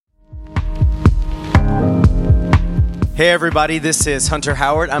Hey everybody, this is Hunter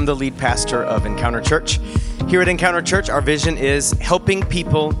Howard. I'm the lead pastor of Encounter Church. Here at Encounter Church, our vision is helping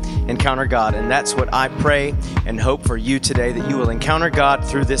people encounter God, and that's what I pray and hope for you today, that you will encounter God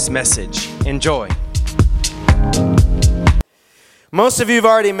through this message. Enjoy. Most of you have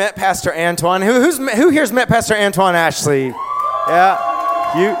already met Pastor Antoine. Who here's met Pastor Antoine Ashley?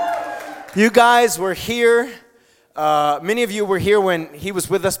 Yeah, you guys were here. Many of you were here when he was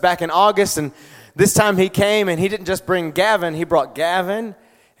with us back in August, and this time he came, and he didn't just bring Gavin. He brought Gavin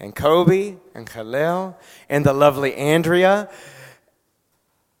and Kobe and Khalil and the lovely Andrea.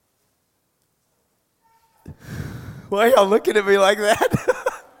 Why are y'all looking at me like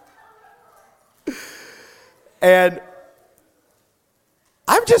that? And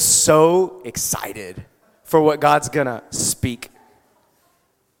I'm just so excited for what God's going to speak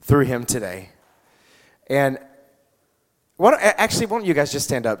through him today. And why don't you guys just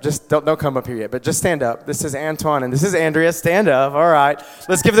stand up? Just don't come up here yet, but just stand up. This is Antoine and this is Andrea. Stand up. All right.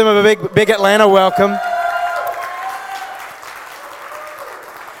 Let's give them a big Atlanta welcome.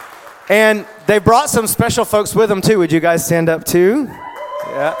 And they brought some special folks with them too. Would you guys stand up too?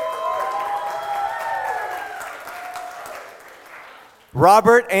 Yeah.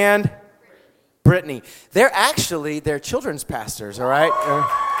 Robert and Brittany. They're children's pastors, all right?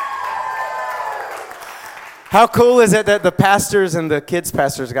 How cool is it that the pastors and the kids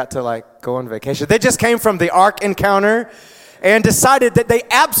pastors got to go on vacation? They just came from the Ark Encounter and decided that they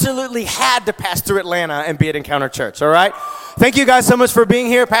absolutely had to pass through Atlanta and be at Encounter Church, all right? Thank you guys so much for being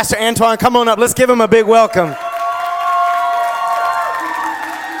here. Pastor Antoine, come on up. Let's give him a big welcome.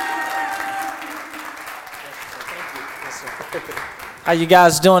 How you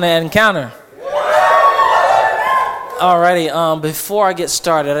guys doing at Encounter? Alrighty, before I get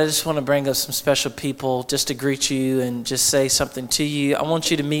started, I just want to bring up some special people just to greet you and just say something to you. I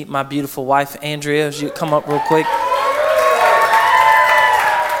want you to meet my beautiful wife, Andrea. If you come up real quick.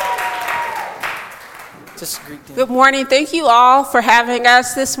 Just greet them. Good morning. Thank you all for having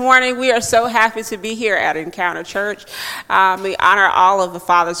us this morning. We are so happy to be here at Encounter Church. We honor all of the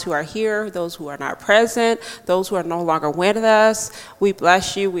fathers who are here, those who are not present, those who are no longer with us. We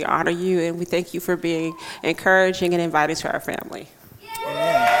bless you, we honor you, and we thank you for being encouraging and inviting to our family.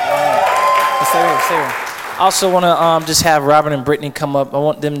 I also want to just have Robert and Brittany come up. I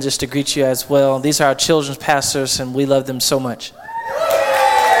want them just to greet you as well. These are our children's pastors, and we love them so much.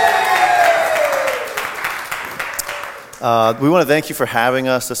 We want to thank you for having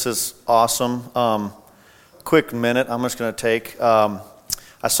us. This is awesome. Quick minute I'm just going to take. I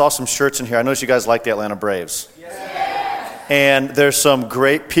saw some shirts in here. I noticed you guys like the Atlanta Braves. Yes. And there's some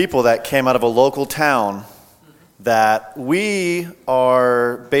great people that came out of a local town that we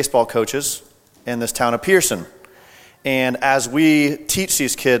are baseball coaches in this town of Pearson. And as we teach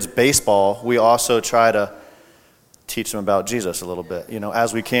these kids baseball, we also try to teach them about Jesus a little bit,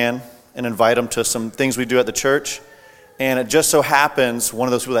 as we can, and invite them to some things we do at the church. And it just so happens, one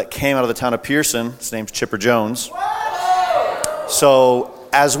of those people that came out of the town of Pearson, his name's Chipper Jones. So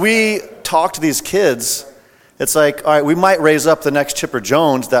as we talk to these kids, it's like, all right, we might raise up the next Chipper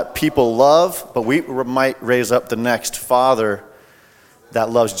Jones that people love, but we might raise up the next father that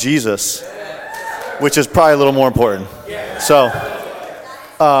loves Jesus, which is probably a little more important. So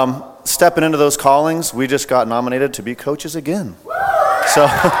stepping into those callings, we just got nominated to be coaches again. So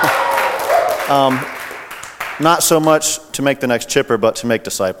not so much to make the next Chipper, but to make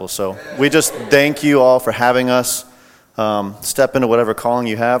disciples. So we just thank you all for having us. Step into whatever calling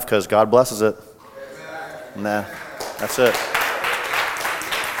you have, because God blesses it. That's it.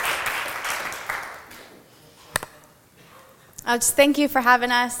 Oh, just thank you for having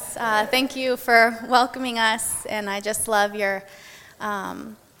us. Thank you for welcoming us. And I just love your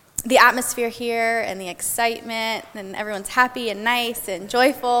the atmosphere here and the excitement, and everyone's happy and nice and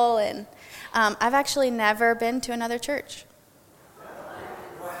joyful. And I've actually never been to another church.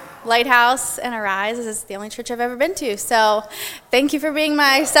 Lighthouse and Arise is the only church I've ever been to. So thank you for being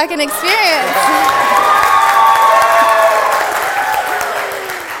my second experience.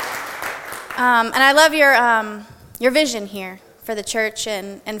 And I love your vision here for the church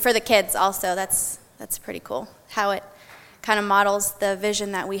and for the kids also. That's pretty cool, how it kind of models the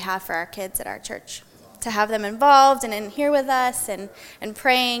vision that we have for our kids at our church. To have them involved and in here with us and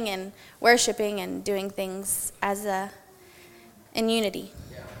praying and worshiping and doing things in unity.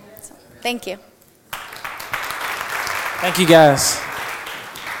 So, thank you. Thank you, guys.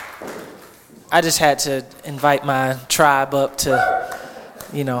 I just had to invite my tribe up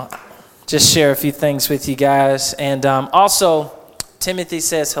to, just share a few things with you guys. And also, Timothy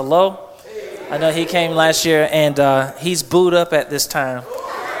says hello. I know he came last year, and he's booed up at this time.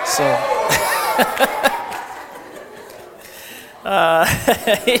 So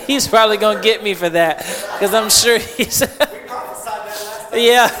He's probably going to get me for that because I'm sure he's.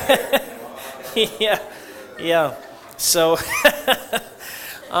 Yeah. Yeah. So,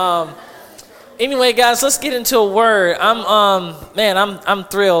 anyway, guys, let's get into a word. I'm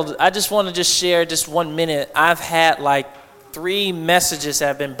thrilled. I just want to share just 1 minute. I've had like 3 messages that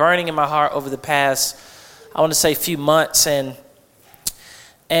have been burning in my heart over the past, I want to say, few months, and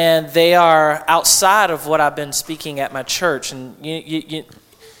they are outside of what I've been speaking at my church. And you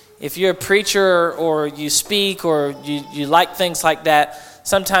if you're a preacher or you speak or you like things like that,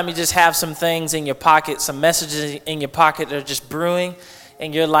 sometimes you just have some things in your pocket, some messages in your pocket that are just brewing,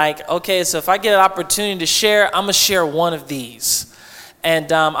 and you're like, okay, so if I get an opportunity to share, I'm gonna share one of these.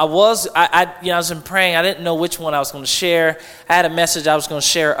 And I was in praying. I didn't know which one I was going to share. I had a message I was going to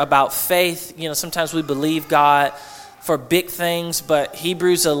share about faith. Sometimes we believe God for big things, but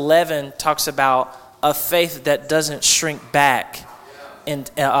Hebrews 11 talks about a faith that doesn't shrink back. And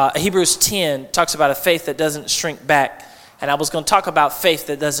Hebrews 10 talks about a faith that doesn't shrink back. And I was going to talk about faith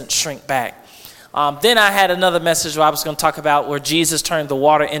that doesn't shrink back. Then I had another message where I was going to talk about where Jesus turned the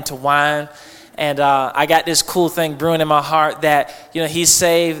water into wine. And I got this cool thing brewing in my heart that, he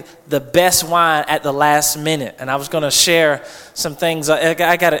saved the best wine at the last minute. And I was going to share some things.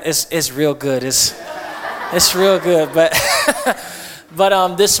 It's real good. It's real good. But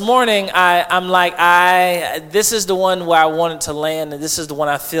this morning, this is the one where I wanted to land. And this is the one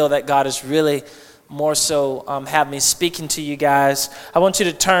I feel that God is really more so have me speaking to you guys. I want you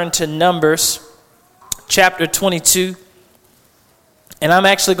to turn to Numbers chapter 22. And I'm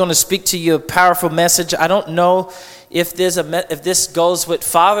actually going to speak to you a powerful message. I don't know if this goes with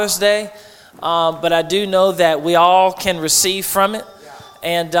Father's Day, but I do know that we all can receive from it.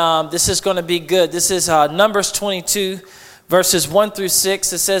 And this is going to be good. This is Numbers 22, verses 1 through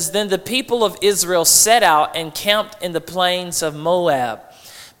 6. It says, "Then the people of Israel set out and camped in the plains of Moab,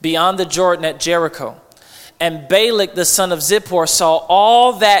 beyond the Jordan at Jericho. And Balak the son of Zippor saw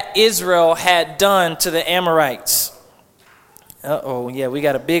all that Israel had done to the Amorites." Yeah, we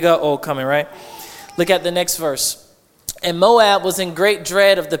got a big coming, right? Look at the next verse. "And Moab was in great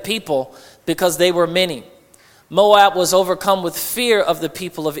dread of the people because they were many. Moab was overcome with fear of the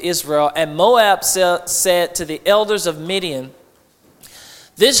people of Israel. And Moab said to the elders of Midian,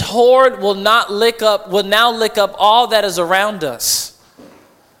 'This horde will now lick up all that is around us,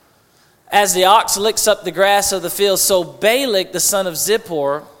 as the ox licks up the grass of the field.' So Balak, the son of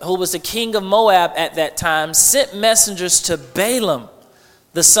Zippor, who was the king of Moab at that time, sent messengers to Balaam,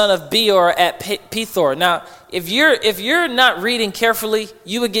 the son of Beor at Pethor." Now, if you're not reading carefully,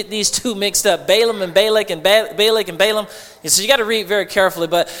 you would get these two mixed up, Balaam and Balak and Balak and Balaam. So you got to read very carefully.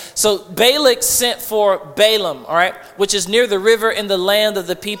 But so Balak sent for Balaam, all right, which is near the river in the land of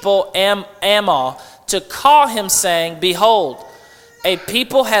the people Amal, to call him, saying, "Behold, a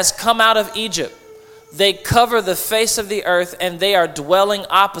people has come out of Egypt. They cover the face of the earth, and they are dwelling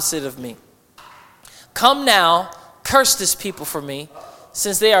opposite of me. Come now, curse this people for me,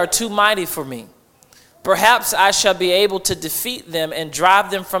 since they are too mighty for me. Perhaps I shall be able to defeat them and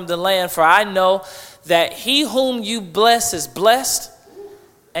drive them from the land, for I know that he whom you bless is blessed,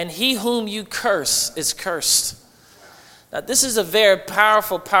 and he whom you curse is cursed." Now, this is a very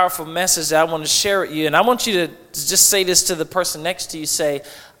powerful, powerful message that I want to share with you. And I want you to just say this to the person next to you. Say,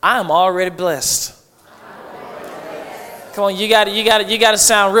 "I am already blessed." Come on, you got to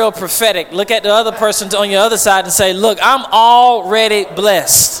sound real prophetic. Look at the other person on your other side and say, "Look, I'm already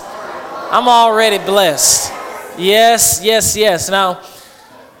blessed. I'm already blessed." Yes, yes, yes. Now,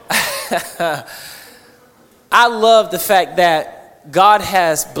 I love the fact that God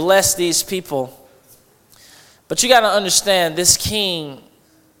has blessed these people. But you got to understand, this king,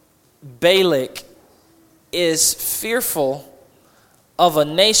 Balak, is fearful of a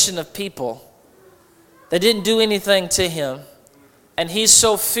nation of people that didn't do anything to him. And he's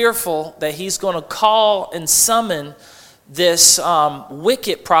so fearful that he's going to call and summon this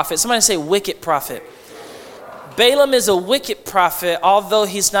wicked prophet. Somebody say wicked prophet. Balaam is a wicked prophet, although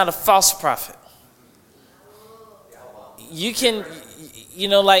he's not a false prophet. He's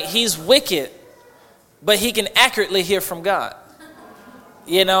wicked, but he can accurately hear from God.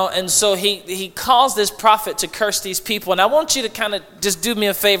 And so he calls this prophet to curse these people. And I want you to kind of just do me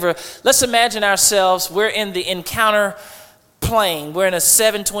a favor. Let's imagine ourselves, we're in the Encounter plane. We're in a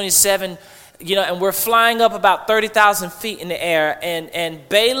 727, and we're flying up about 30,000 feet in the air. And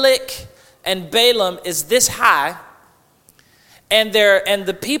Balak and Balaam is this high. And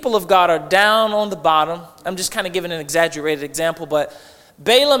the people of God are down on the bottom. I'm just kind of giving an exaggerated example, but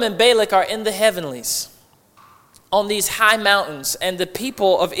Balaam and Balak are in the heavenlies. on these high mountains, and the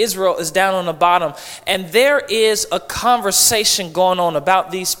people of Israel is down on the bottom. And there is a conversation going on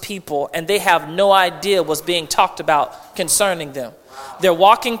about these people, and they have no idea what's being talked about concerning them. They're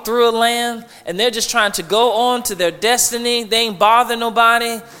walking through a land, and they're just trying to go on to their destiny. They ain't bothering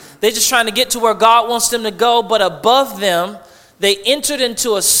nobody. They're just trying to get to where God wants them to go. But above them, they entered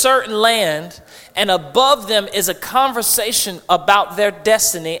into a certain land, and above them is a conversation about their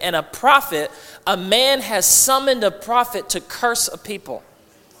destiny. And a prophet, a man has summoned a prophet to curse a people.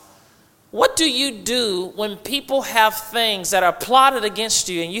 What do you do when people have things that are plotted against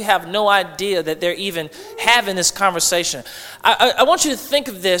you and you have no idea that they're even having this conversation? I want you to think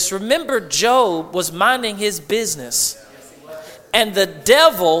of this. Remember, Job was minding his business, and the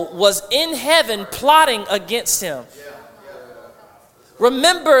devil was in heaven plotting against him.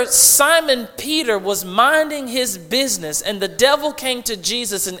 Remember, Simon Peter was minding his business, and the devil came to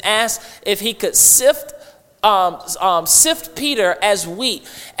Jesus and asked if he could sift Peter as wheat.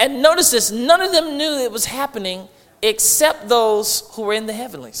 And notice this, none of them knew it was happening except those who were in the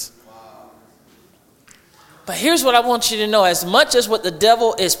heavenlies. But here's what I want you to know. As much as what the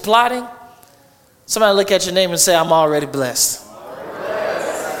devil is plotting, somebody look at your neighbor and say, I'm already blessed.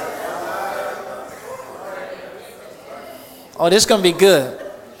 Oh, this is going to be good.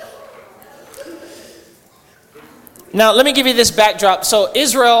 Now, let me give you this backdrop. So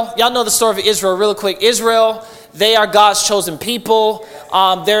Israel, y'all know the story of Israel real quick. Israel, they are God's chosen people.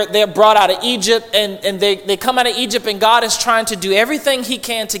 They're brought out of Egypt, and they come out of Egypt, and God is trying to do everything he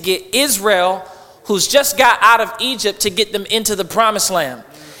can to get Israel, who's just got out of Egypt, to get them into the promised land.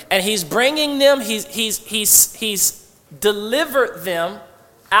 And he's bringing them, he's delivered them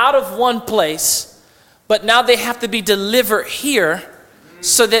out of one place, but now they have to be delivered here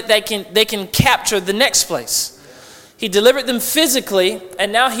so that they can capture the next place. He delivered them physically,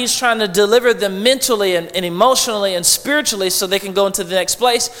 and now he's trying to deliver them mentally and emotionally and spiritually so they can go into the next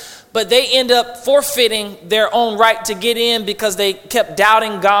place. But they end up forfeiting their own right to get in because they kept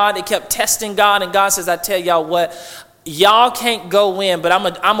doubting God. They kept testing God. And God says, I tell y'all what, y'all can't go in, but I'm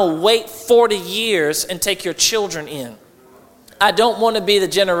going to wait 40 years and take your children in. I don't want to be the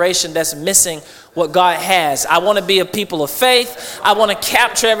generation that's missing what God has. I want to be a people of faith. I want to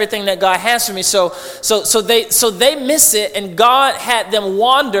capture everything that God has for me. So they miss it, and God had them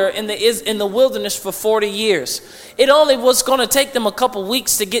wander in the wilderness for 40 years. It only was going to take them a couple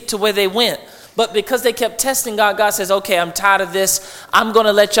weeks to get to where they went. But because they kept testing God, God says, okay, I'm tired of this. I'm going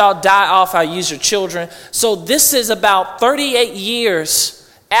to let y'all die off. I'll use your children. So this is about 38 years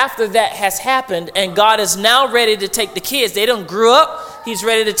after that has happened, and God is now ready to take the kids. They done grew up. He's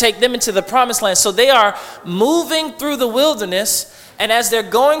ready to take them into the promised land. So they are moving through the wilderness, and as they're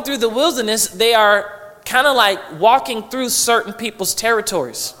going through the wilderness, they are kind of like walking through certain people's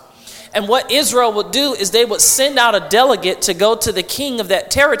territories. And what Israel would do is they would send out a delegate to go to the king of that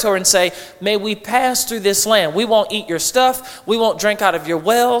territory and say, may we pass through this land. We won't eat your stuff. We won't drink out of your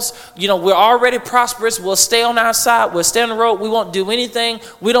wells. You know, we're already prosperous. We'll stay on our side. We'll stay on the road. We won't do anything.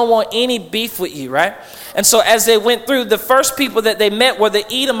 We don't want any beef with you, right? And so as they went through, the first people that they met were the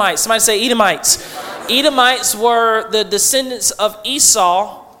Edomites. Somebody say Edomites. Edomites were the descendants of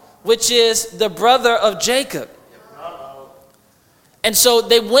Esau, which is the brother of Jacob. And so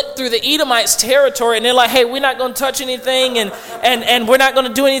they went through the Edomites' territory, and they're like, hey, we're not going to touch anything, and we're not going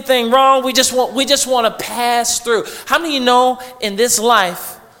to do anything wrong. We just want to pass through. How many of you know in this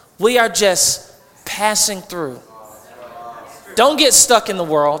life, we are just passing through? Don't get stuck in the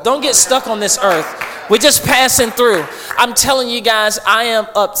world. Don't get stuck on this earth. We're just passing through. I'm telling you guys, I am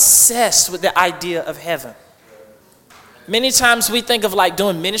obsessed with the idea of heaven. Many times we think of like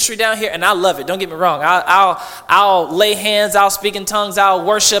doing ministry down here, and I love it. Don't get me wrong. I'll lay hands, I'll speak in tongues, I'll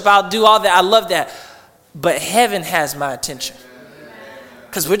worship, I'll do all that. I love that. But heaven has my attention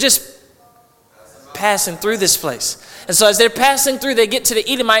because we're just passing through this place. And so as they're passing through, they get to the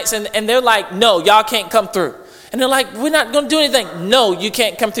Edomites, and they're like, no, y'all can't come through. And they're like, we're not going to do anything. No, you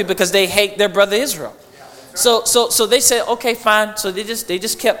can't come through because they hate their brother Israel. So they said, okay, fine. So they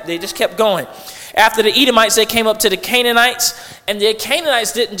just kept going. After the Edomites, they came up to the Canaanites, and the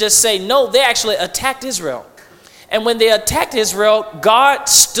Canaanites didn't just say no, they actually attacked Israel. And when they attacked Israel, God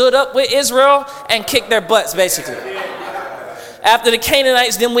stood up with Israel and kicked their butts, basically. After the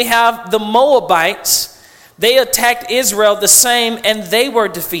Canaanites, then we have the Moabites. They attacked Israel the same, and they were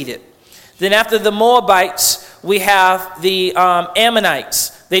defeated. Then after the Moabites, we have the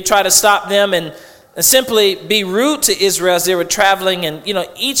Ammonites. They try to stop them and simply be rude to Israel as they were traveling. And, you know,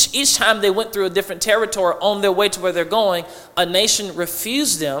 each time they went through a different territory on their way to where they're going, a nation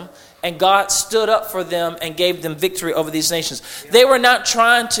refused them, and God stood up for them and gave them victory over these nations. They were not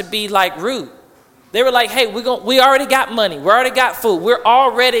trying to be like rude. They were like, hey, we already got money. We already got food. We're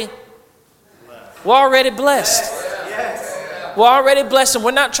already blessed. We're already blessed, and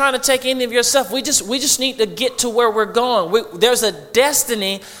we're not trying to take any of your stuff. We just need to get to where we're going. There's a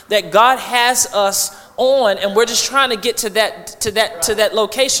destiny that God has us on, and we're just trying to get to that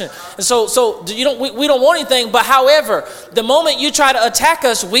location. And so we don't want anything. But however, the moment you try to attack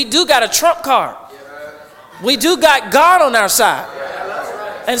us, we do got a trump card. We do got God on our side.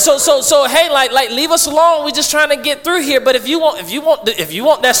 And so hey, like leave us alone. We're just trying to get through here. But if you want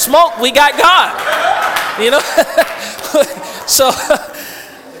that smoke, we got God. You know. So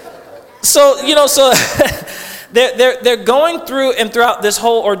they're going through, and throughout this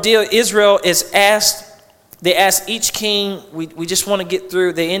whole ordeal, Israel they ask each king, we just want to get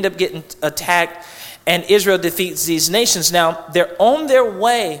through. They end up getting attacked, and Israel defeats these nations. Now, they're on their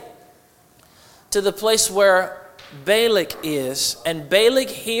way to the place where Balak is, and Balak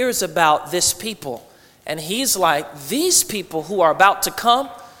hears about this people, and he's like, these people who are about to come,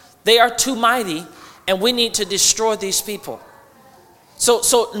 they are too mighty, and we need to destroy these people.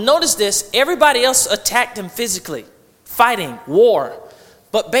 So notice this, everybody else attacked him physically, fighting, war,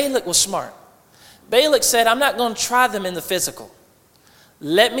 but Balak was smart. Balak said, I'm not going to try them in the physical.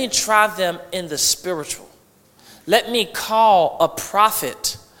 Let me try them in the spiritual. Let me call a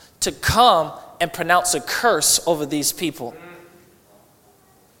prophet to come and pronounce a curse over these people.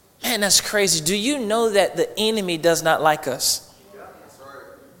 Man, that's crazy. Do you know that the enemy does not like us?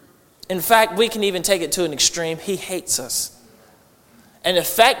 In fact, we can even take it to an extreme. He hates us. And the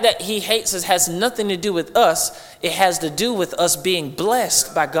fact that he hates us has nothing to do with us. It has to do with us being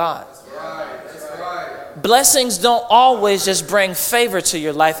blessed by God. Blessings don't always just bring favor to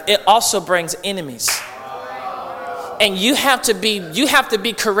your life. It also brings enemies. And you have to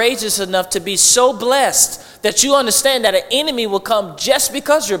be courageous enough to be so blessed that you understand that an enemy will come just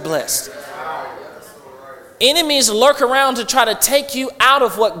because you're blessed. Enemies lurk around to try to take you out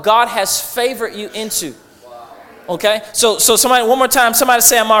of what God has favored you into. Okay? So somebody, one more time, somebody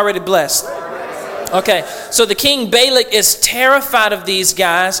say, I'm already blessed. Okay, so the king Balak is terrified of these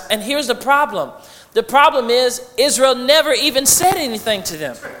guys, and here's the problem. The problem is Israel never even said anything to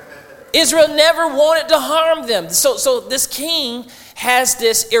them. Israel never wanted to harm them. So this king has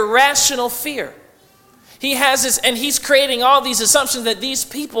this irrational fear. He has this, and he's creating all these assumptions that these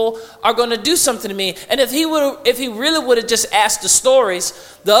people are going to do something to me. And if he really would have just asked the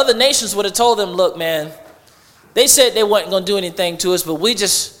stories, the other nations would have told them, look, man, they said they weren't going to do anything to us, but we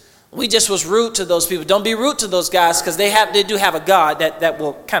just was rude to those people. Don't be rude to those guys, because they do have a God that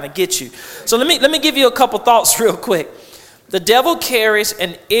will kind of get you. So let me give you a couple thoughts real quick. The devil carries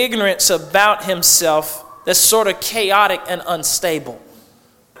an ignorance about himself that's sort of chaotic and unstable.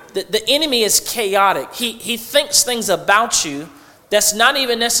 The enemy is chaotic. He thinks things about you that's not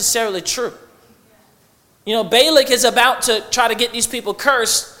even necessarily true. You know, Balak is about to try to get these people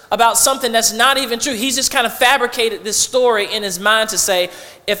cursed about something that's not even true. He's just kind of fabricated this story in his mind to say,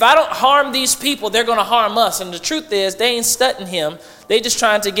 if I don't harm these people, they're going to harm us. And the truth is, they ain't studying him. They just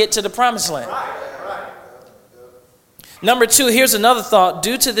trying to get to the promised land. Number two, here's another thought.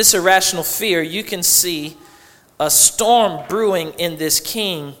 Due to this irrational fear, you can see a storm brewing in this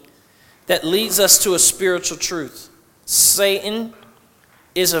king that leads us to a spiritual truth. Satan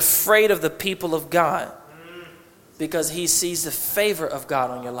is afraid of the people of God because he sees the favor of God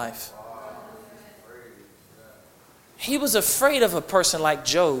on your life. He was afraid of a person like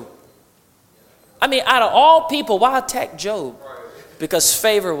Job. I mean, out of all people, why attack Job? Because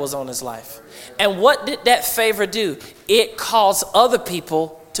favor was on his life. And what did that favor do? It caused other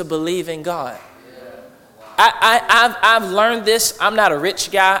people to believe in God. I've learned this. I'm not a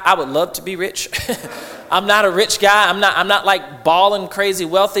rich guy. I would love to be rich. I'm not a rich guy. I'm not like balling crazy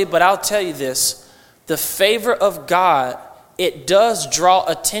wealthy, but I'll tell you this. The favor of God, it does draw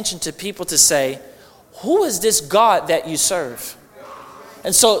attention to people to say, who is this God that you serve?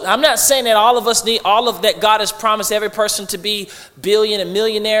 And so I'm not saying that all of us need all of that. God has promised every person to be billion and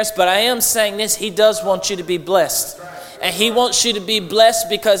millionaires, but I am saying this. He does want you to be blessed. And he wants you to be blessed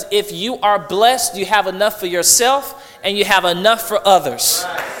because if you are blessed, you have enough for yourself and you have enough for others.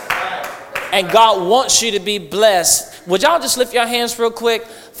 And God wants you to be blessed. Would y'all just lift your hands real quick?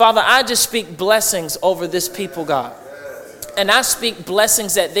 Father, I just speak blessings over this people, God. And I speak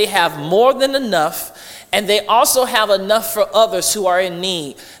blessings that they have more than enough. And they also have enough for others who are in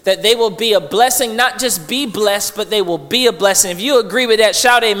need. That they will be a blessing, not just be blessed, but they will be a blessing. If you agree with that,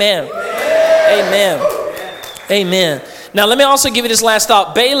 shout amen. Amen. Amen. Amen. Now let me also give you this last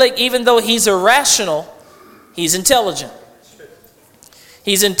thought. Balak, even though he's irrational, he's intelligent.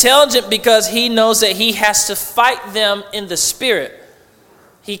 He's intelligent because he knows that he has to fight them in the spirit.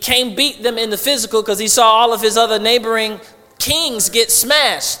 He can't beat them in the physical because he saw all of his other neighboring kings get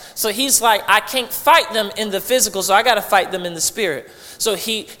smashed. So he's like, I can't fight them in the physical, so I got to fight them in the spirit. So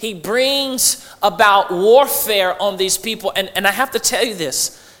he brings about warfare on these people. And I have to tell you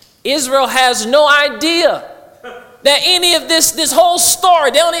this. Israel has no idea that any of this whole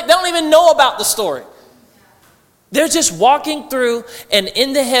story, they don't even know about the story. They're just walking through, and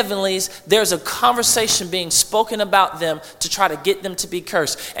in the heavenlies, there's a conversation being spoken about them to try to get them to be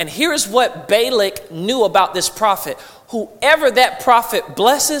cursed. And here's what Balak knew about this prophet. Whoever that prophet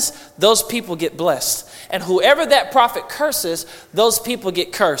blesses, those people get blessed. And whoever that prophet curses, those people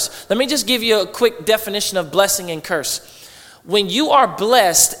get cursed. Let me just give you a quick definition of blessing and curse. When you are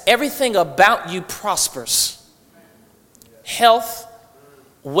blessed, everything about you prospers. Health,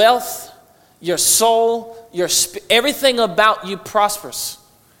 wealth, your soul, everything about you prospers.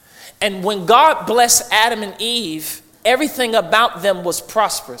 And when God blessed Adam and Eve, everything about them was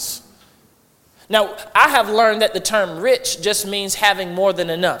prosperous. Now, I have learned that the term rich just means having more than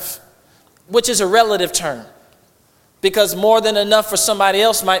enough, which is a relative term. Because more than enough for somebody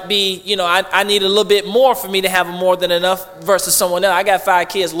else might be, I need a little bit more for me to have more than enough versus someone else. I got 5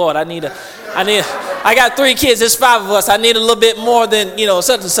 kids, Lord, I got 3 kids, there's 5 of us. I need a little bit more than,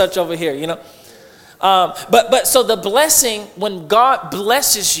 such and such over here, But so the blessing, when God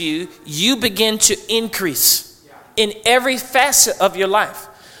blesses you, you begin to increase in every facet of your life.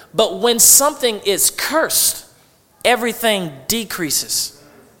 But when something is cursed, everything decreases.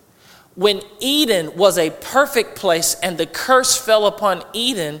 When Eden was a perfect place and the curse fell upon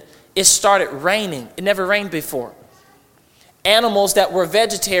Eden, it started raining. It never rained before. Animals that were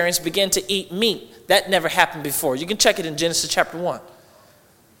vegetarians began to eat meat. That never happened before. You can check it in Genesis chapter 1.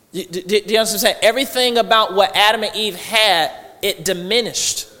 Do you understand what I'm saying? Everything about what Adam and Eve had, it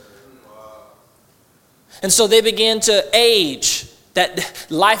diminished. And so they began to age. That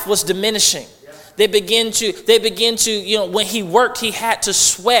life was diminishing. They begin to, when he worked, he had to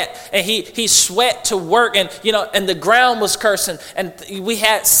sweat, and he sweat to work, and and the ground was cursing, and we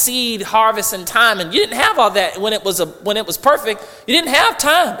had seed, harvest, and time, and you didn't have all that when it was perfect. You didn't have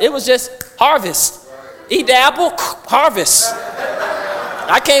time. It was just harvest. Eat the apple, harvest.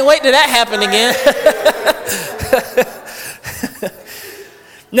 I can't wait till that happen again.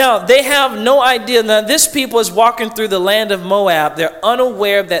 Now, they have no idea. Now, this people is walking through the land of Moab. They're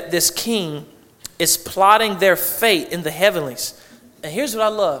unaware that this king is plotting their fate in the heavenlies. And here's what I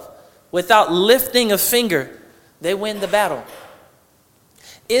love. Without lifting a finger, they win the battle.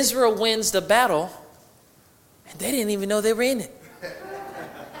 Israel wins the battle, and they didn't even know they were in it.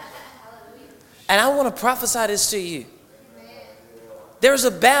 And I want to prophesy this to you. There's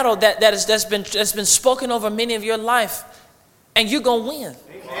a battle that's been spoken over many of your life, and you're going to win.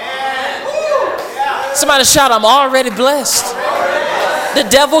 Somebody shout, I'm already blessed. The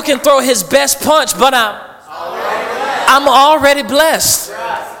devil can throw his best punch, but I'm already blessed.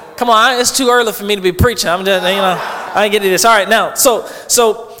 Come on, it's too early for me to be preaching. I'm just, I ain't getting this. All right, now,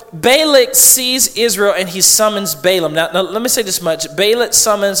 so Balak sees Israel and he summons Balaam. Now let me say this much. Balak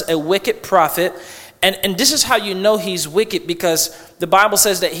summons a wicked prophet, and this is how you know he's wicked, because the Bible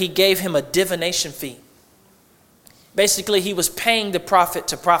says that he gave him a divination fee. Basically, he was paying the prophet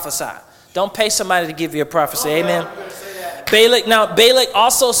to prophesy. Don't pay somebody to give you a prophecy. Amen. Balak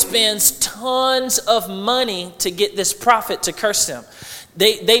also spends tons of money to get this prophet to curse them.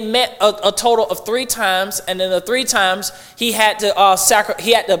 They met a total of 3 times, and then the 3 times he had to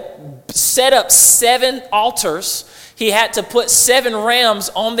set up 7 altars. He had to put 7 rams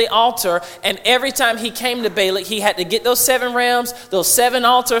on the altar, and every time he came to Balak, he had to get those 7 rams, those 7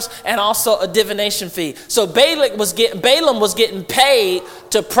 altars, and also a divination fee. So Balaam was getting paid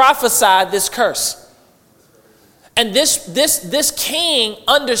to prophesy this curse. And this king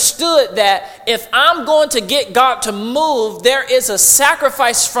understood that if I'm going to get God to move, there is a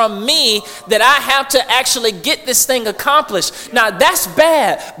sacrifice from me that I have to actually get this thing accomplished. Now that's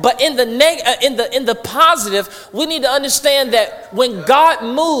bad, but in the positive, we need to understand that when God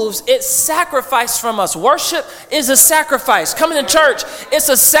moves, it's sacrifice from us. Worship is a sacrifice. Coming to church, it's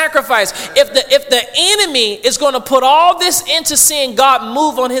a sacrifice. If the enemy is going to put all this into seeing God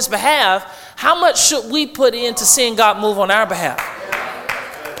move on his behalf, how much should we put into seeing God move on our behalf?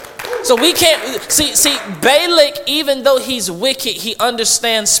 So we can't see Balak, even though he's wicked, he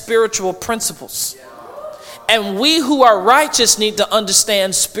understands spiritual principles. And we who are righteous need to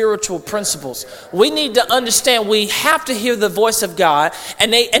understand spiritual principles. We need to understand we have to hear the voice of God,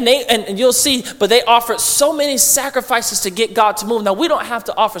 and you'll see, but they offered so many sacrifices to get God to move. Now we don't have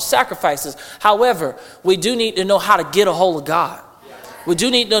to offer sacrifices. However, we do need to know how to get a hold of God. We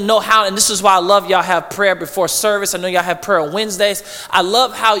do need to know how, and this is why I love y'all have prayer before service. I know y'all have prayer on Wednesdays. I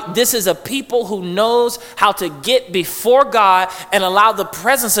love how this is a people who knows how to get before God and allow the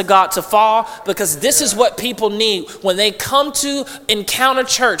presence of God to fall, because this is what people need. When they come to Encounter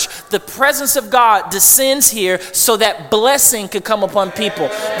Church, the presence of God descends here so that blessing could come upon people.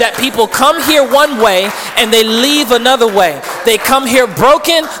 That people come here one way and they leave another way. They come here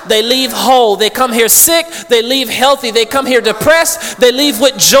broken, they leave whole. They come here sick, they leave healthy. They come here depressed, they leave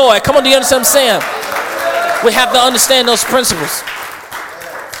with joy. Come on, do you understand what I'm saying? We have to understand those principles.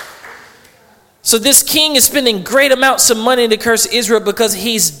 So this king is spending great amounts of money to curse Israel because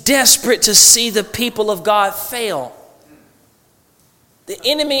he's desperate to see the people of God fail. The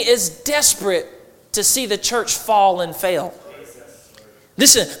enemy is desperate to see the church fall and fail.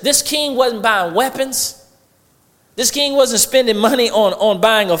 Listen, this king wasn't buying weapons. This king wasn't spending money on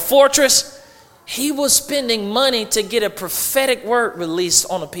buying a fortress. He was spending money to get a prophetic word released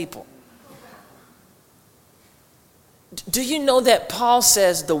on the people. Do you know that Paul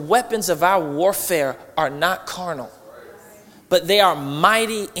says the weapons of our warfare are not carnal, but they are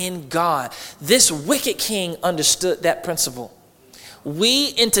mighty in God? This wicked king understood that principle. We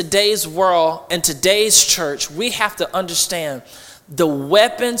in today's world and today's church, we have to understand the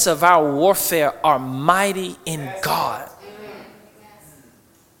weapons of our warfare are mighty in God.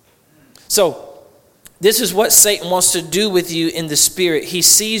 So, this is what Satan wants to do with you in the spirit. He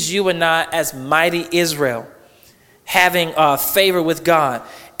sees you and I as mighty Israel, having favor with God.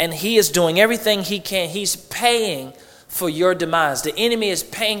 And he is doing everything he can. He's paying for your demise. The enemy is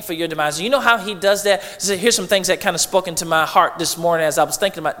paying for your demise. You know how he does that? So here's some things that kind of spoke into my heart this morning as I was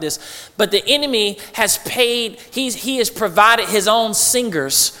thinking about this. But the enemy has paid, he has provided his own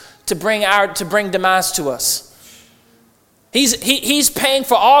singers to bring demise to us. He's paying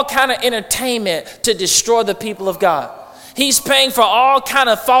for all kind of entertainment to destroy the people of God. He's paying for all kind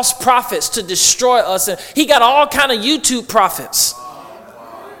of false prophets to destroy us. And he got all kind of YouTube prophets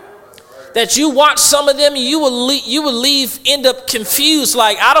that you watch some of them, you will end up confused.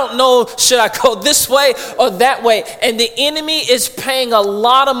 Like, I don't know, should I go this way or that way? And the enemy is paying a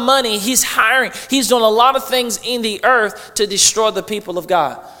lot of money. He's hiring. He's doing a lot of things in the earth to destroy the people of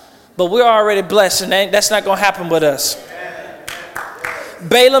God. But we're already blessed, and that's not going to happen with us.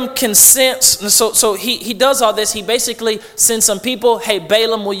 Balaam consents, and so he does all this. He basically sends some people, hey,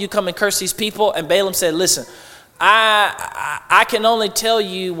 Balaam, will you come and curse these people? And Balaam said, listen, I can only tell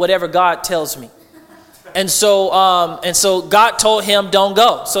you whatever God tells me. And so God told him, don't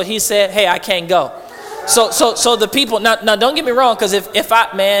go. So he said, hey, I can't go. So the people, now don't get me wrong, because if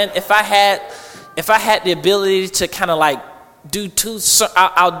I had the ability to kind of like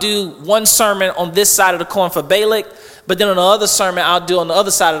I'll do one sermon on this side of the coin for Balak, but then on the other sermon, I'll do on the other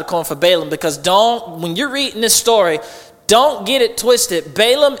side of the coin for Balaam. Because when you're reading this story, don't get it twisted.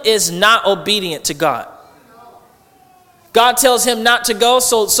 Balaam is not obedient to God. God tells him not to go,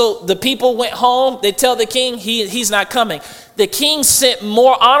 so the people went home. They tell the king he's not coming. The king sent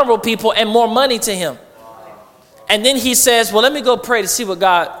more honorable people and more money to him. And then he says, well, let me go pray to see what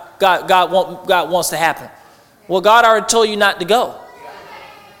God wants to happen. Well, God already told you not to go.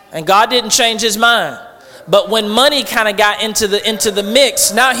 And God didn't change his mind. But when money kind of got into the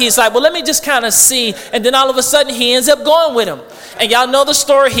mix, now he's like, well, let me just kind of see. And then all of a sudden he ends up going with him. And y'all know the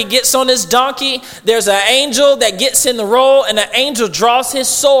story. He gets on his donkey. There's an angel that gets in the role, and the angel draws his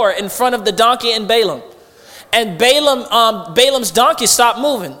sword in front of the donkey and Balaam. And Balaam's donkey stopped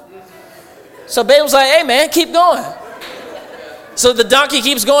moving. So Balaam's like, hey man, keep going. So the donkey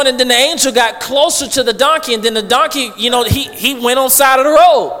keeps going, and then the angel got closer to the donkey, and then the donkey, he went on side of the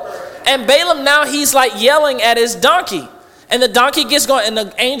road. And Balaam now, he's like yelling at his donkey. And the donkey gets going, and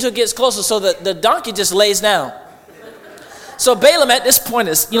the angel gets closer, so the donkey just lays down. So Balaam at this point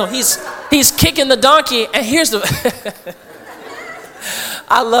is, he's kicking the donkey, and here's the...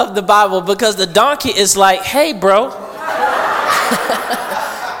 I love the Bible, because the donkey is like, hey bro,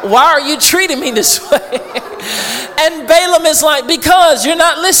 why are you treating me this way? And Balaam is like, because you're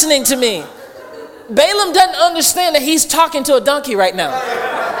not listening to me. Balaam doesn't understand that he's talking to a donkey right now.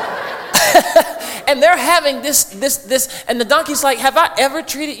 And they're having this, and the donkey's like, have I ever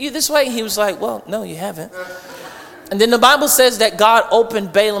treated you this way? And he was like, well, no, you haven't. And then the Bible says that God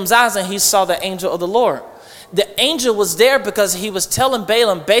opened Balaam's eyes and he saw the angel of the Lord. The angel was there because he was telling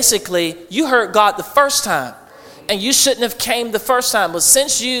Balaam, basically, you heard God the first time and you shouldn't have came the first time. But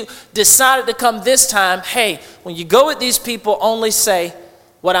since you decided to come this time, hey, when you go with these people, only say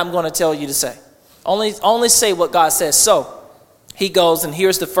what I'm going to tell you to say. Only say what God says. So he goes, and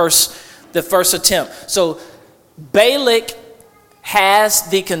here's the first attempt. So Balak has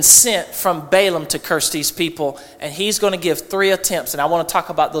the consent from Balaam to curse these people, and he's going to give 3 attempts, and I want to talk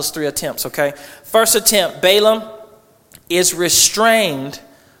about those 3 attempts, okay? First attempt, Balaam is restrained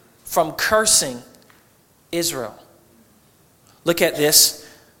from cursing Israel. Look at this.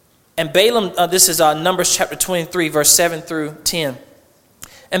 And Balaam, this is Numbers chapter 23, verse 7 through 10.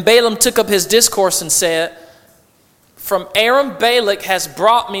 And Balaam took up his discourse and said, from Aram Balak has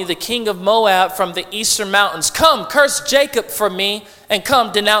brought me the king of Moab from the eastern mountains. Come, curse Jacob for me, and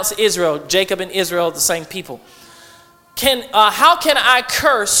come, denounce Israel. Jacob and Israel, the same people. How can I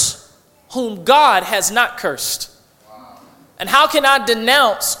curse whom God has not cursed? And how can I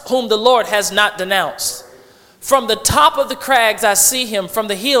denounce whom the Lord has not denounced? From the top of the crags I see him, from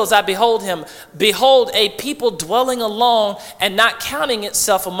the hills I behold him. Behold, a people dwelling alone and not counting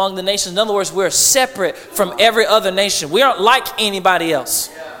itself among the nations. In other words, we're separate from every other nation. We aren't like anybody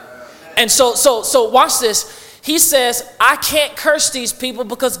else. And so watch this. He says, I can't curse these people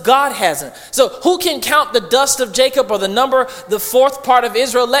because God hasn't. So who can count the dust of Jacob or the 4th part of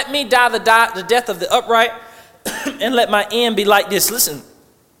Israel? Let me die the death of the upright and let my end be like this. Listen.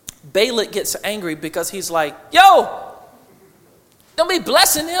 Balak gets angry because he's like, yo, don't be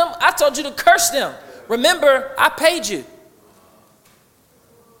blessing them. I told you to curse them. Remember, I paid you.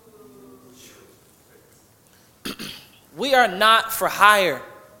 We are not for hire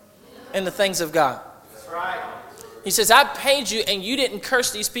in the things of God. That's right. He says, I paid you and you didn't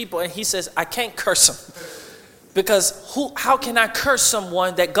curse these people. And he says, I can't curse them. Because how can I curse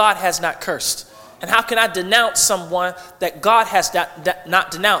someone that God has not cursed? And how can I denounce someone that God has not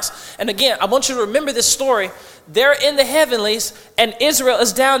denounced? And again, I want you to remember this story. They're in the heavenlies and Israel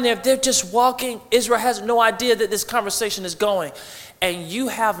is down there. They're just walking. Israel has no idea that this conversation is going. And you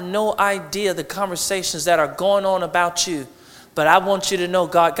have no idea the conversations that are going on about you. But I want you to know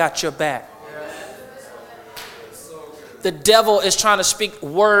God got your back. The devil is trying to speak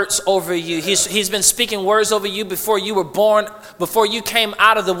words over you. He's been speaking words over you before you were born, before you came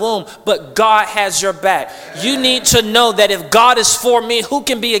out of the womb. But God has your back. You need to know that if God is for me, who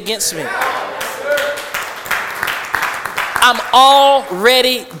can be against me? I'm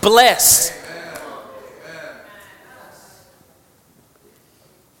already blessed.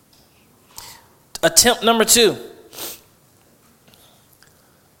 Attempt number 2.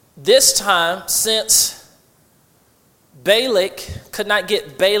 This time, since Balak could not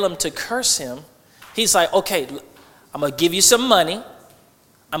get Balaam to curse him, he's like, okay, I'm going to give you some money.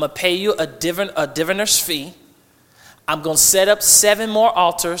 I'm going to pay you a diviner's fee. I'm going to set up 7 more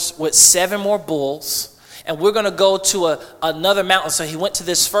altars with 7 more bulls. And we're going to go to another mountain. So he went to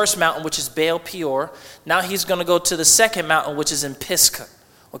this first mountain, which is Baal Peor. Now he's going to go to the second mountain, which is in Pisgah.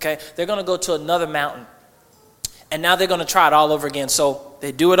 Okay, they're going to go to another mountain. And now they're going to try it all over again. So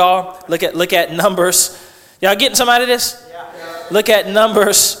they do it all. Look at Numbers. Y'all getting some out of this? Yeah. Look at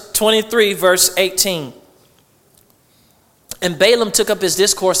Numbers 23, verse 18. And Balaam took up his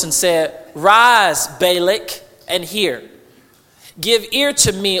discourse and said, rise, Balak, and hear. Give ear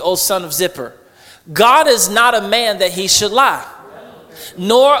to me, O son of Zippor. God is not a man that he should lie,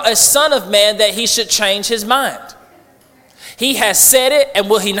 nor a son of man that he should change his mind. He has said it, and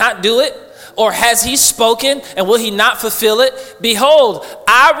will he not do it? Or has he spoken, and will he not fulfill it? Behold,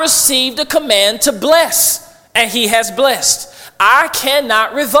 I received a command to bless, and he has blessed. I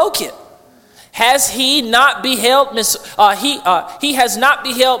cannot revoke it. Has he not beheld he has not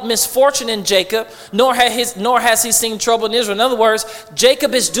beheld misfortune in Jacob, nor has he seen trouble in Israel. In other words,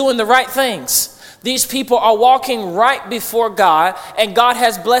 Jacob is doing the right things. These people are walking right before God, and God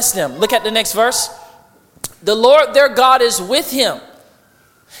has blessed them. Look at the next verse. The Lord their God is with him,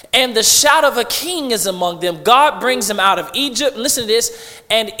 and the shout of a king is among them. God brings them out of Egypt. Listen to this.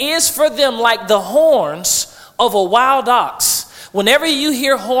 And is for them like the horns of a wild ox. Whenever you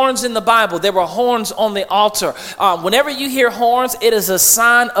hear horns in the Bible, there were horns on the altar. Whenever you hear horns, it is a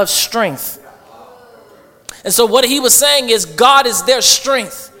sign of strength. And so what he was saying is God is their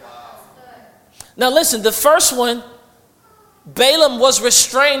strength. Now listen, the first one, Balaam was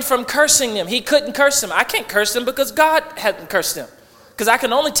restrained from cursing them. He couldn't curse them. I can't curse them because God hadn't cursed them. Because I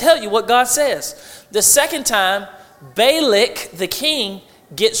can only tell you what God says. The second time, Balak, the king,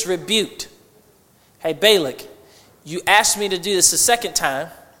 gets rebuked. Hey, Balak, you asked me to do this the second time,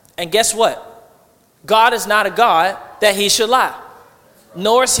 and guess what? God is not a God that he should lie,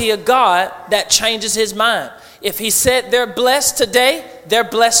 nor is he a God that changes his mind. If he said they're blessed today, they're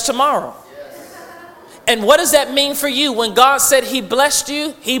blessed tomorrow. And what does that mean for you? When God said he blessed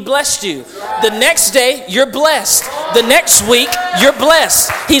you, he blessed you. The next day, you're blessed. The next week, you're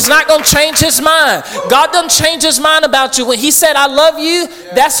blessed. He's not going to change his mind. God doesn't change his mind about you. When he said, I love you,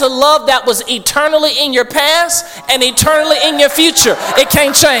 that's a love that was eternally in your past and eternally in your future. It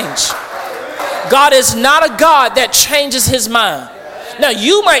can't change. God is not a God that changes his mind. Now,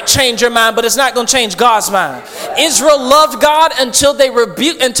 you might change your mind, but it's not going to change God's mind. Israel loved God until they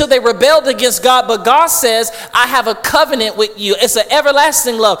rebelled against God. But God says, I have a covenant with you. It's an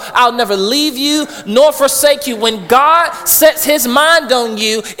everlasting love. I'll never leave you nor forsake you. When God sets his mind on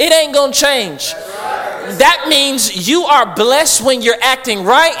you, it ain't going to change. That means you are blessed when you're acting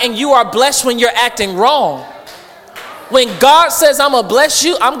right, and you are blessed when you're acting wrong. When God says, I'm going to bless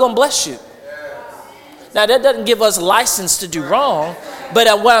you, I'm going to bless you. Now, that doesn't give us license to do wrong, but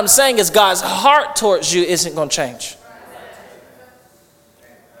what I'm saying is God's heart towards you isn't going to change.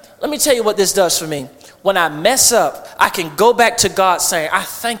 Let me tell you what this does for me. When I mess up, I can go back to God saying, I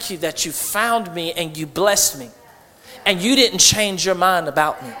thank you that you found me and you blessed me, and you didn't change your mind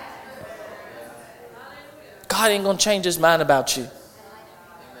about me. God ain't going to change his mind about you.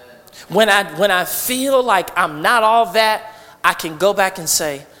 When I feel like I'm not all that, I can go back and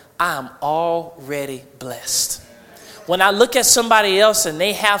say, I am already blessed. When I look at somebody else and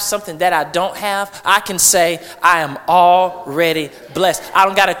they have something that I don't have, I can say, I am already blessed. I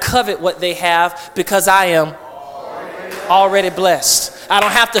don't got to covet what they have because I am already blessed. I don't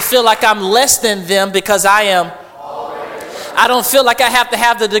have to feel like I'm less than them because I am. I don't feel like I have to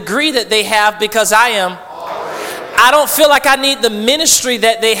have the degree that they have because I am. I don't feel like I need the ministry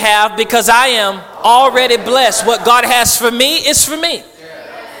that they have because I am already blessed. What God has for me is for me.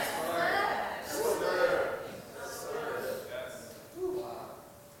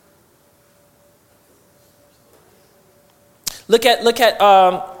 Look at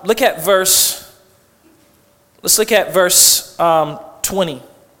verse 20.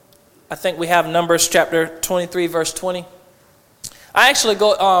 I think we have Numbers chapter 23, verse 20. I actually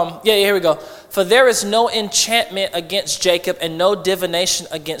go, here we go. For there is no enchantment against Jacob and no divination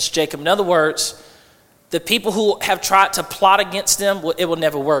against Jacob. In other words, the people who have tried to plot against them, it will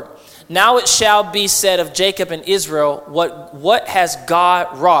never work. Now it shall be said of Jacob and Israel, what has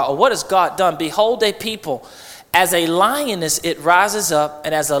God wrought? Or what has God done? Behold, a people. As a lioness, it rises up,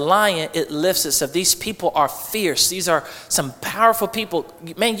 and as a lion, it lifts itself. These people are fierce. These are some powerful people.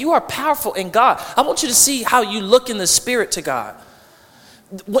 Man, you are powerful in God. I want you to see how you look in the spirit to God.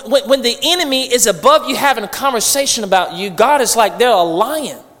 When the enemy is above you having a conversation about you, God is like they're a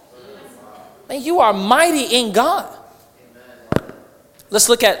lion. Man, you are mighty in God. Let's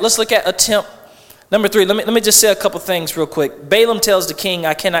look at attempt number 3. Let me just say a couple things real quick. Balaam tells the king,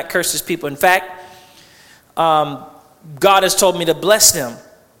 I cannot curse his people. In fact, God has told me to bless them.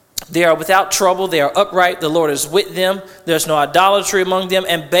 They are without trouble. They are upright. The Lord is with them. There's no idolatry among them.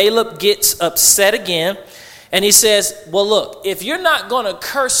 And Balaam gets upset again. And he says, well, look, if you're not going to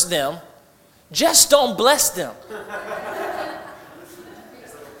curse them, just don't bless them.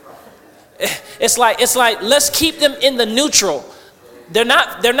 It's like, let's keep them in the neutral. They're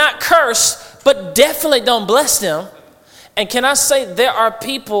not cursed, but definitely don't bless them. And can I say there are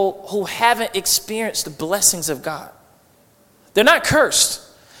people who haven't experienced the blessings of God. They're not cursed,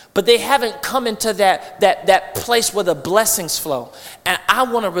 but they haven't come into that place where the blessings flow. And I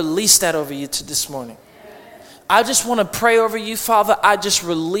want to release that over you this morning. I just want to pray over you, Father. I just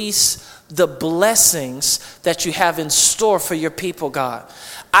release the blessings that you have in store for your people, God.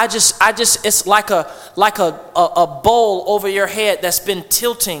 It's like a bowl over your head that's been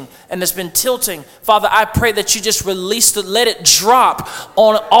tilting. Father, I pray that you just let it drop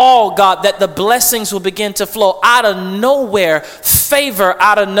on all, God, that the blessings will begin to flow out of nowhere, favor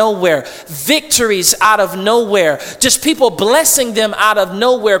out of nowhere, victories out of nowhere, just people blessing them out of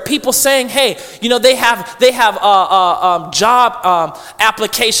nowhere, people saying, hey, they have job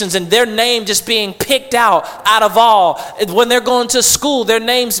applications and their name just being picked out of all. When they're going to school, their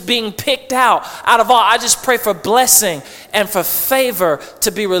names being picked out of all. I just pray for blessing and for favor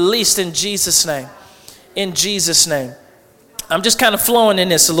to be released in Jesus' name. In Jesus' name. I'm just kind of flowing in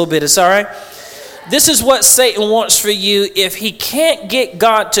this a little bit. It's all right. This is what Satan wants for you. If he can't get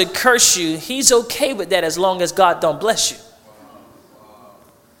God to curse you, he's okay with that as long as God don't bless you.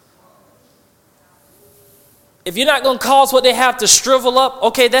 If you're not going to cause what they have to shrivel up,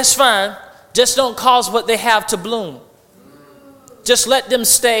 okay, that's fine. Just don't cause what they have to bloom. Just let them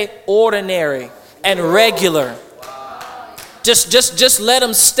stay ordinary and regular. Just let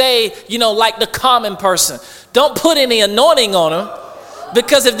them stay, like the common person. Don't put any anointing on them.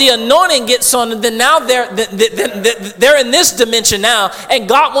 Because if the anointing gets on them, then now they're in this dimension now, and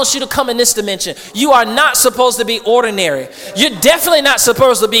God wants you to come in this dimension. You are not supposed to be ordinary. You're definitely not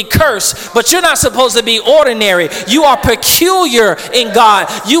supposed to be cursed, but you're not supposed to be ordinary. You are peculiar in God.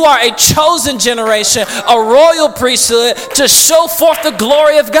 You are a chosen generation, a royal priesthood to show forth the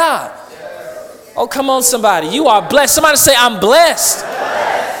glory of God. Oh, come on, somebody. You are blessed. Somebody say, I'm blessed.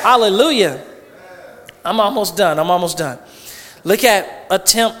 Hallelujah. I'm almost done. Look at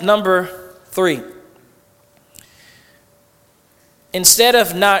attempt number 3. Instead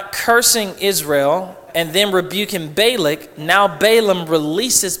of not cursing Israel and then rebuking Balak, now Balaam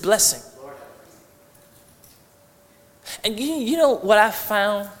releases blessing. And you know what I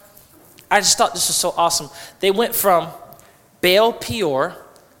found? I just thought this was so awesome. They went from Baal Peor,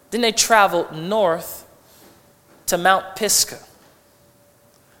 then they traveled north to Mount Pisgah.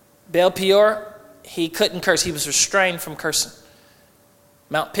 Baal Peor, he couldn't curse. He was restrained from cursing.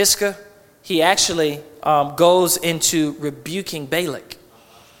 Mount Pisgah, he actually goes into rebuking Balak.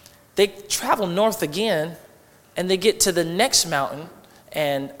 They travel north again, and they get to the next mountain,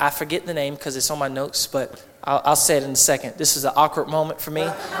 and I forget the name because it's on my notes, but I'll say it in a second. This is an awkward moment for me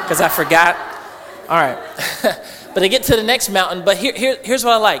because I forgot. All right. But they get to the next mountain, but here's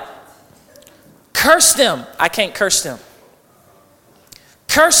what I like. Curse them. I can't curse them.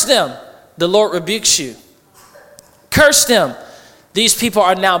 Curse them. The Lord rebukes you. Curse them. These people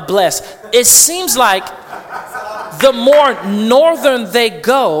are now blessed. It seems like the more northern they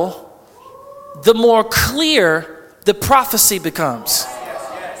go, the more clear the prophecy becomes.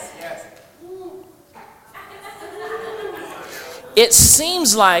 It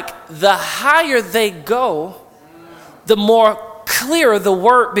seems like the higher they go, the more clearer the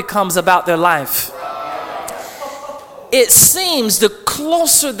word becomes about their life. It seems the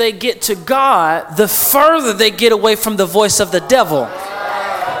closer they get to God, the further they get away from the voice of the devil.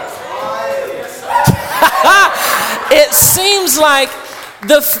 It seems like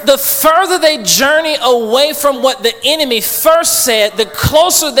the further they journey away from what the enemy first said, the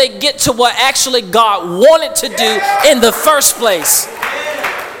closer they get to what actually God wanted to do in the first place.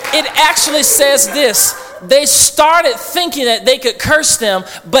 It actually says this. They started thinking that they could curse them,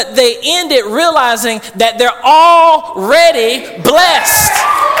 but they ended realizing that they're already blessed.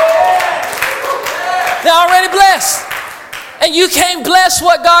 They're already blessed. And you can't bless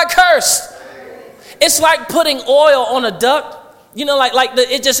what God cursed. It's like putting oil on a duck. You know,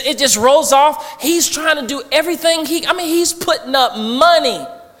 it just rolls off. He's trying to do everything. He's putting up money.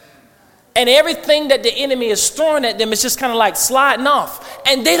 And everything that the enemy is throwing at them is just kind of like sliding off.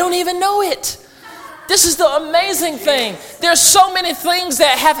 And they don't even know it. This is the amazing thing. There's so many things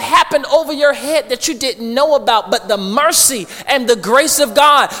that have happened over your head that you didn't know about, but the mercy and the grace of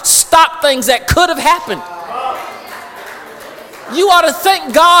God stopped things that could have happened. You ought to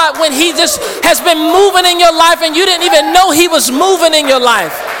thank God when he just has been moving in your life and you didn't even know he was moving in your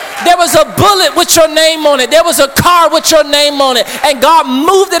life. There was a bullet with your name on it. There was a car with your name on it, and God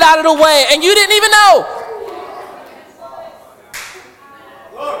moved it out of the way and you didn't even know.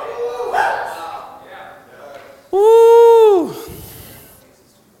 Woo.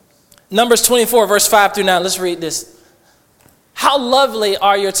 Numbers 24, verse 5 through 9. Let's read this. How lovely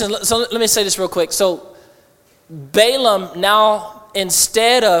are your tents. So let me say this real quick. So Balaam now,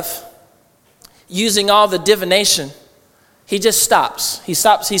 instead of using all the divination, he just stops. He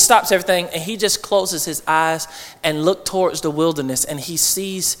stops everything, and he just closes his eyes and looks towards the wilderness, and he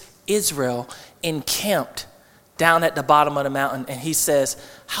sees Israel encamped down at the bottom of the mountain, and he says,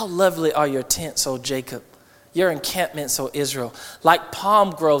 how lovely are your tents, O Jacob. Your encampments, O Israel, like palm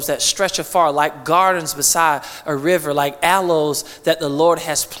groves that stretch afar, like gardens beside a river, like aloes that the Lord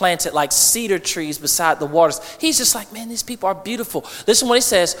has planted, like cedar trees beside the waters. He's just like, man, these people are beautiful. Listen what he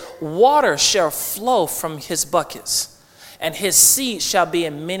says, water shall flow from his buckets, and his seed shall be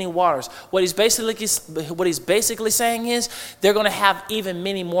in many waters. What he's basically saying is they're going to have even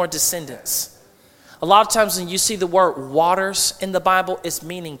many more descendants. A lot of times when you see the word waters in the Bible, it's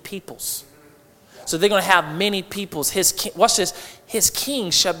meaning peoples. So they're going to have many peoples. Watch this. His king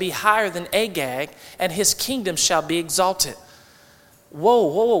shall be higher than Agag, and his kingdom shall be exalted.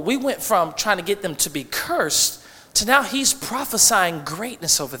 Whoa. We went from trying to get them to be cursed to now he's prophesying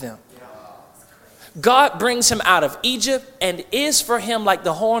greatness over them. God brings him out of Egypt and is for him like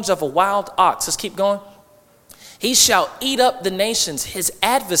the horns of a wild ox. Let's keep going. He shall eat up the nations, his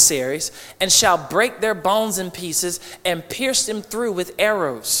adversaries, and shall break their bones in pieces and pierce them through with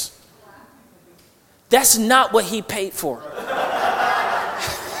arrows. That's not what he paid for.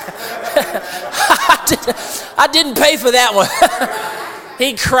 I didn't pay for that one.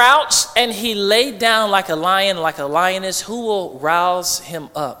 He crouched and he laid down like a lion, like a lioness. Who will rouse him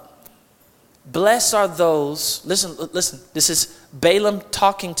up? Blessed are those, listen, this is Balaam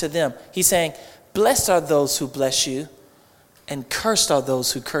talking to them. He's saying, blessed are those who bless you, and cursed are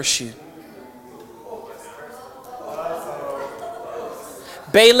those who curse you.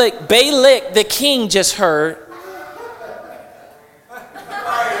 Balak, the king, just heard.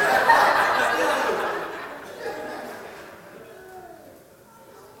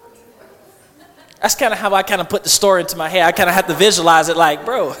 That's kind of how I kind of put the story into my head. I kind of have to visualize it like,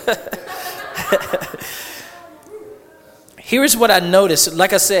 bro. Here's what I noticed.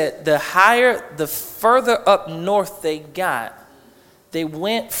 Like I said, the further up north they got, they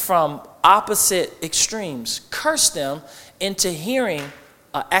went from opposite extremes, cursed them into hearing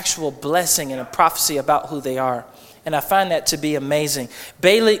an actual blessing and a prophecy about who they are. And I find that to be amazing.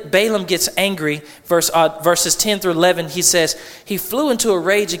 Balaam gets angry. Verses 10 through 11, he says, he flew into a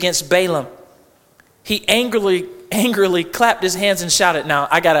rage against Balaam. He angrily clapped his hands and shouted. Now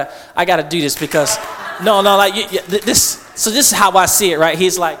I gotta do this because this is how I see it, right?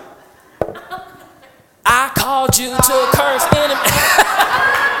 He's like, I called you to curse enemy.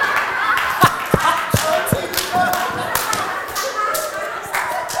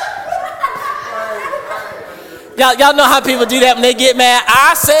 Y'all know how people do that when they get mad.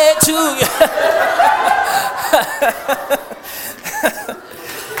 I said to you.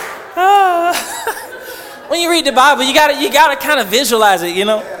 When you read the Bible, you gotta kind of visualize it, you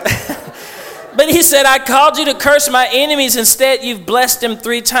know. But he said, I called you to curse my enemies. Instead, you've blessed them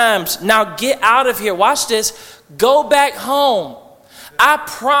 3 times. Now get out of here. Watch this. Go back home. I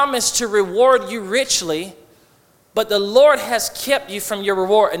promised to reward you richly, but the Lord has kept you from your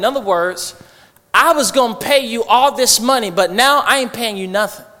reward. In other words, I was going to pay you all this money, but now I ain't paying you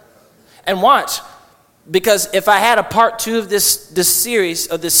nothing. And watch. Because if I had a part 2 of this series,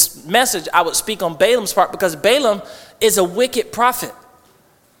 of this message, I would speak on Balaam's part, because Balaam is a wicked prophet.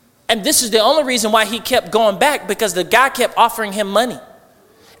 And this is the only reason why he kept going back, because the guy kept offering him money.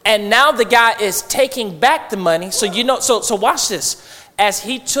 And now the guy is taking back the money. So so watch this. As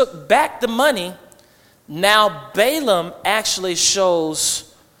he took back the money, now Balaam actually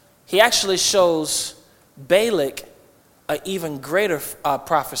shows Balak an even greater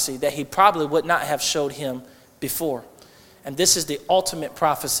prophecy that he probably would not have showed him before. And this is the ultimate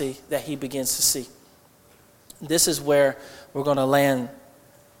prophecy that he begins to see. This is where we're going to land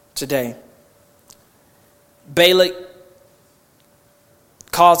today. Balak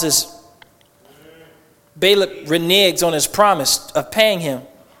reneges on his promise of paying him.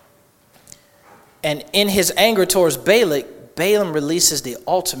 And in his anger towards Balak, Balaam releases the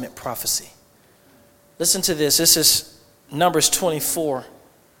ultimate prophecy. Listen to this. This is Numbers 24.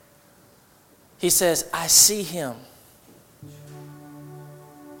 He says, I see him,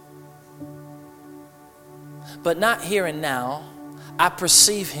 but not here and now. I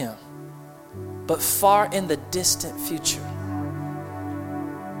perceive him, but far in the distant future.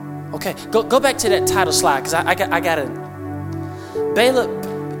 Okay, go back to that title slide, because I got it. Balak,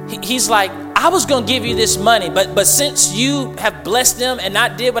 he's like, I was going to give you this money, but since you have blessed them and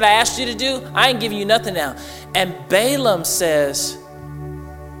not did what I asked you to do, I ain't giving you nothing now. And Balaam says,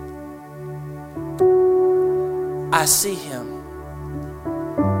 I see him.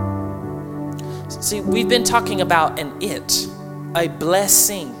 See, we've been talking about a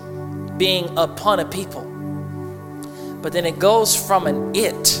blessing being upon a people. But then it goes from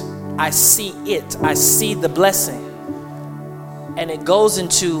I see the blessing. And it goes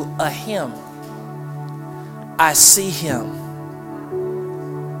into a him. I see him.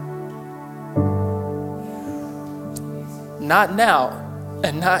 Not now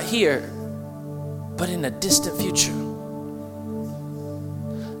and not here, but in a distant future.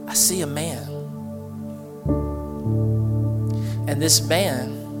 I see a man. And this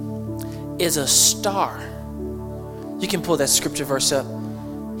man is a star. You can pull that scripture verse up.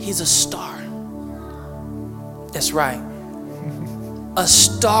 He's a star. That's right. A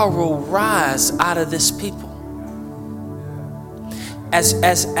star will rise out of this people. As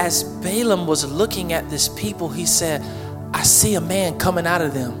Balaam was looking at this people, he said, I see a man coming out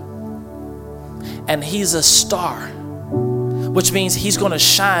of them. And he's a star, which means he's going to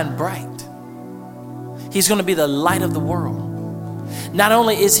shine bright. He's going to be the light of the world. Not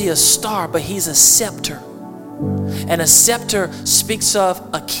only is he a star, but he's a scepter. And a scepter speaks of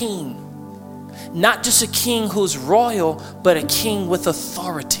a king. Not just a king who's royal, but a king with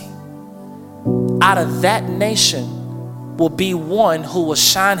authority. Out of that nation will be one who will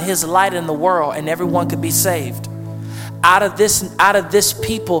shine his light in the world, and everyone could be saved. out of this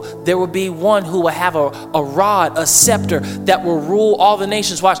people, there will be one who will have a rod, a scepter that will rule all the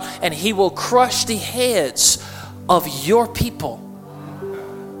nations. Watch, and he will crush the heads of your people.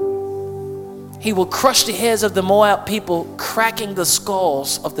 He will crush the heads of the Moab people, cracking the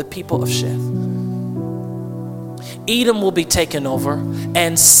skulls of the people of Sheth. Edom will be taken over,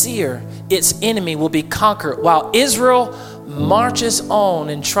 and Seir, its enemy, will be conquered, while Israel marches on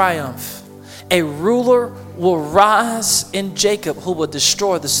in triumph. A ruler will rise in Jacob who will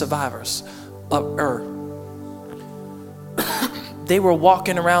destroy the survivors of Ur. They were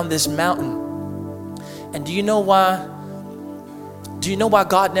walking around this mountain. And do you know why? Do you know why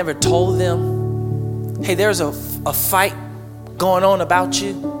God never told them, hey, there's a fight going on about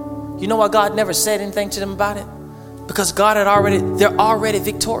you? You know why God never said anything to them about it? Because they're already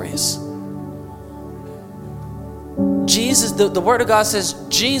victorious. Jesus, the word of God says,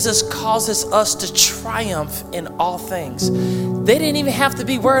 Jesus causes us to triumph in all things. They didn't even have to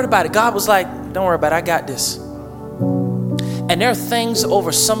be worried about it. God was like, don't worry about it, I got this. And there are things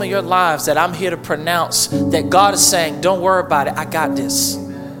over some of your lives that I'm here to pronounce that God is saying, don't worry about it, I got this.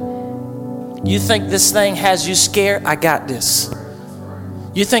 You think this thing has you scared? I got this.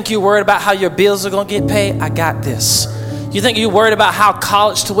 You think you're worried about how your bills are going to get paid? I got this. You think you're worried about how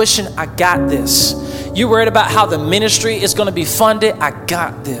college tuition? I got this. You're worried about how the ministry is going to be funded? I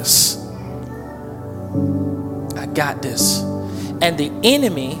got this. I got this. And the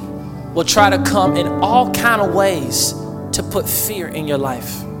enemy will try to come in all kind of ways to put fear in your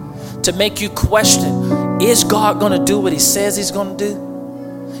life, to make you question, is God going to do what he says he's going to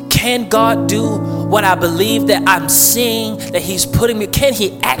do? Can God do what I believe that I'm seeing that he's putting me? Can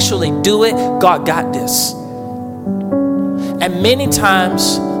he actually do it? God got this. And many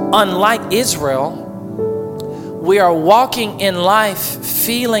times, unlike Israel, we are walking in life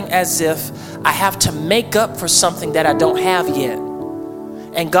feeling as if I have to make up for something that I don't have yet.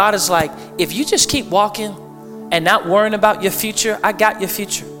 And God is like, if you just keep walking and not worrying about your future, I got your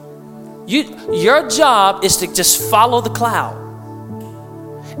future. Your job is to just follow the cloud.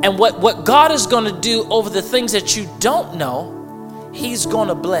 And what God is going to do over the things that you don't know, he's going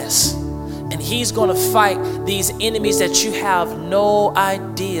to bless. And he's going to fight these enemies that you have no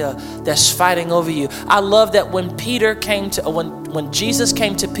idea that's fighting over you. I love that when Jesus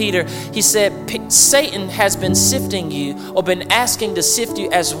came to Peter, he said, Satan has been sifting you or been asking to sift you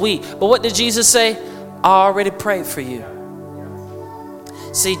as wheat. But what did Jesus say? I already prayed for you.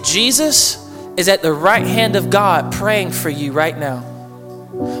 See, Jesus is at the right hand of God praying for you right now.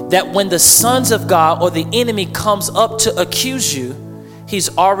 That when the sons of God or the enemy comes up to accuse you,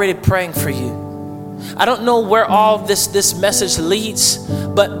 he's already praying for you. I don't know where all this message leads,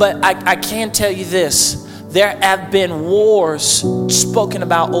 but I can tell you this. There have been wars spoken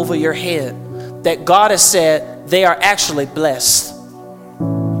about over your head that God has said they are actually blessed.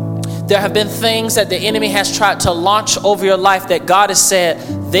 There have been things that the enemy has tried to launch over your life that God has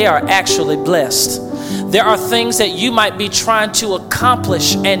said they are actually blessed. There are things that you might be trying to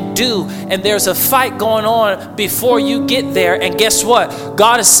accomplish and do, and there's a fight going on before you get there. And guess what?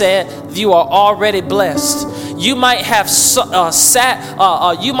 God has said you are already blessed. You might have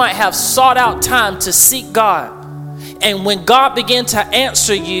you might have sought out time to seek God. And when God began to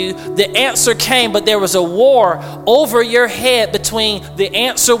answer you, the answer came, but there was a war over your head between the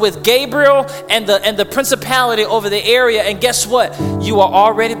answer with Gabriel and the principality over the area. And guess what? You are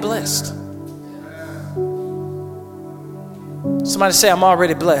already blessed. Somebody say, I'm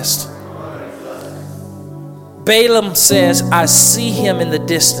already blessed. Balaam says, I see him in the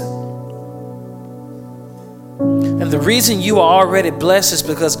distance. And the reason you are already blessed is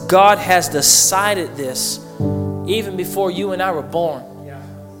because God has decided this even before you and I were born.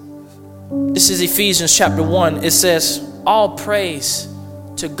 This is Ephesians chapter 1. It says, all praise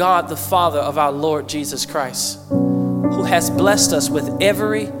to God the Father of our Lord Jesus Christ, who has blessed us with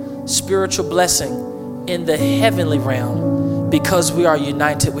every spiritual blessing in the heavenly realm, because we are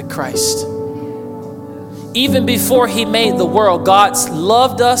united with Christ. Even before he made the world, God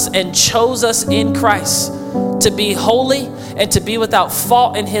loved us and chose us in Christ to be holy and to be without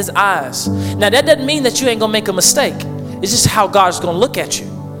fault in his eyes. Now that doesn't mean that you ain't gonna make a mistake. It's just how God's gonna look at you.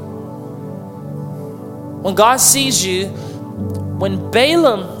 When God sees you, when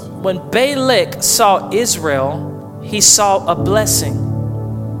Balak saw Israel, he saw a blessing.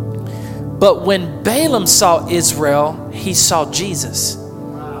 But when Balaam saw Israel, he saw Jesus.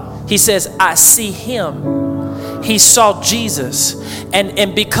 He says, I see him. He saw Jesus.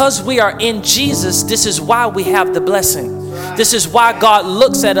 And because we are in Jesus, this is why we have the blessing. This is why God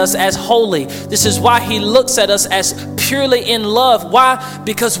looks at us as holy. This is why he looks at us as purely in love. Why?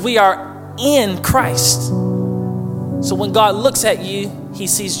 Because we are in Christ. So when God looks at you, he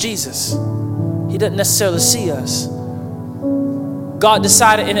sees Jesus. He doesn't necessarily see us. God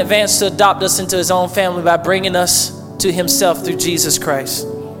decided in advance to adopt us into his own family by bringing us to himself through Jesus Christ.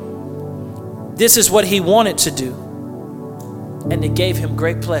 This is what he wanted to do, and it gave him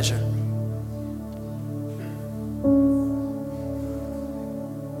great pleasure.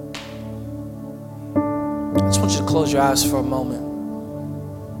 I just want you to close your eyes for a moment.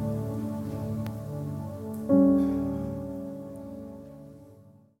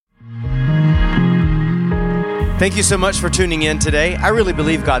 Thank you so much for tuning in today. I really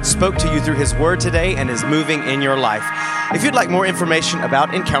believe God spoke to you through his word today and is moving in your life. If you'd like more information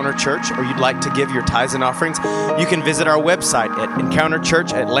about Encounter Church, or you'd like to give your tithes and offerings, you can visit our website at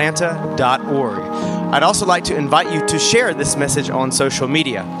encounterchurchatlanta.org. I'd also like to invite you to share this message on social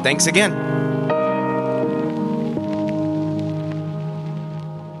media. Thanks again.